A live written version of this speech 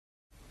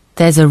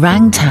There's a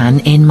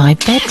orangutan in my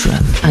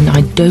bedroom and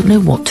I don't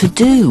know what to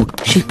do.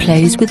 She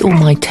plays with all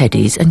my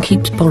teddies and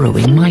keeps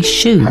borrowing my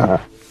shoe.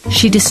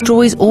 She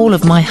destroys all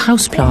of my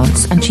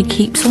houseplants and she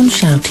keeps on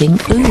shouting,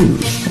 ooh.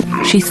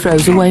 She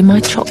throws away my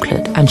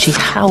chocolate and she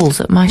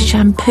howls at my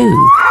shampoo.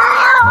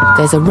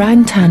 There's a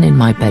orangutan in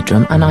my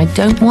bedroom and I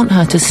don't want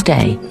her to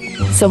stay.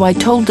 So I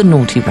told the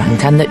naughty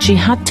orangutan that she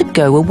had to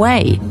go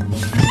away.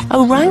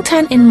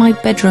 Orangutan in my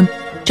bedroom,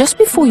 just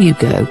before you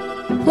go,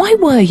 why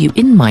were you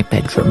in my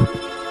bedroom?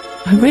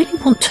 I really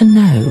want to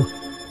know.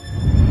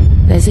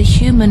 There's a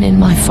human in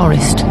my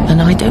forest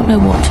and I don't know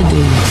what to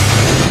do.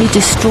 He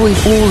destroyed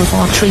all of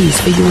our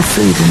trees for your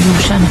food and your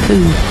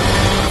shampoo.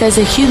 There's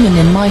a human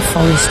in my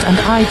forest and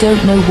I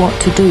don't know what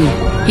to do.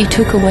 He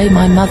took away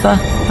my mother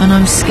and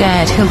I'm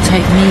scared he'll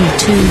take me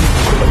too.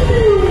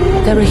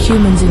 There are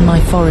humans in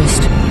my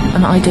forest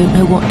and I don't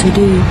know what to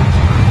do.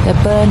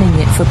 They're burning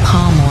it for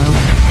palm oil.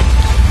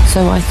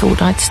 So I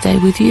thought I'd stay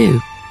with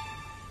you.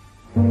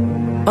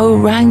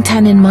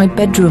 Orangutan in my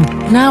bedroom,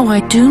 now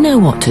I do know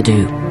what to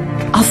do.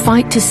 I'll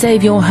fight to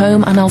save your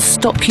home and I'll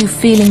stop you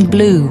feeling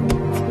blue.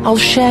 I'll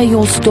share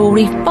your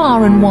story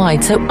far and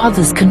wide so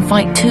others can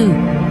fight too.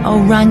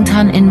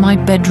 Orangutan in my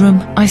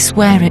bedroom, I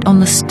swear it on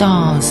the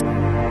stars.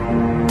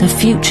 The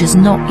future's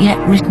not yet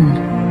written,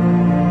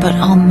 but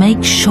I'll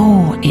make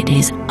sure it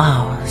is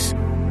ours.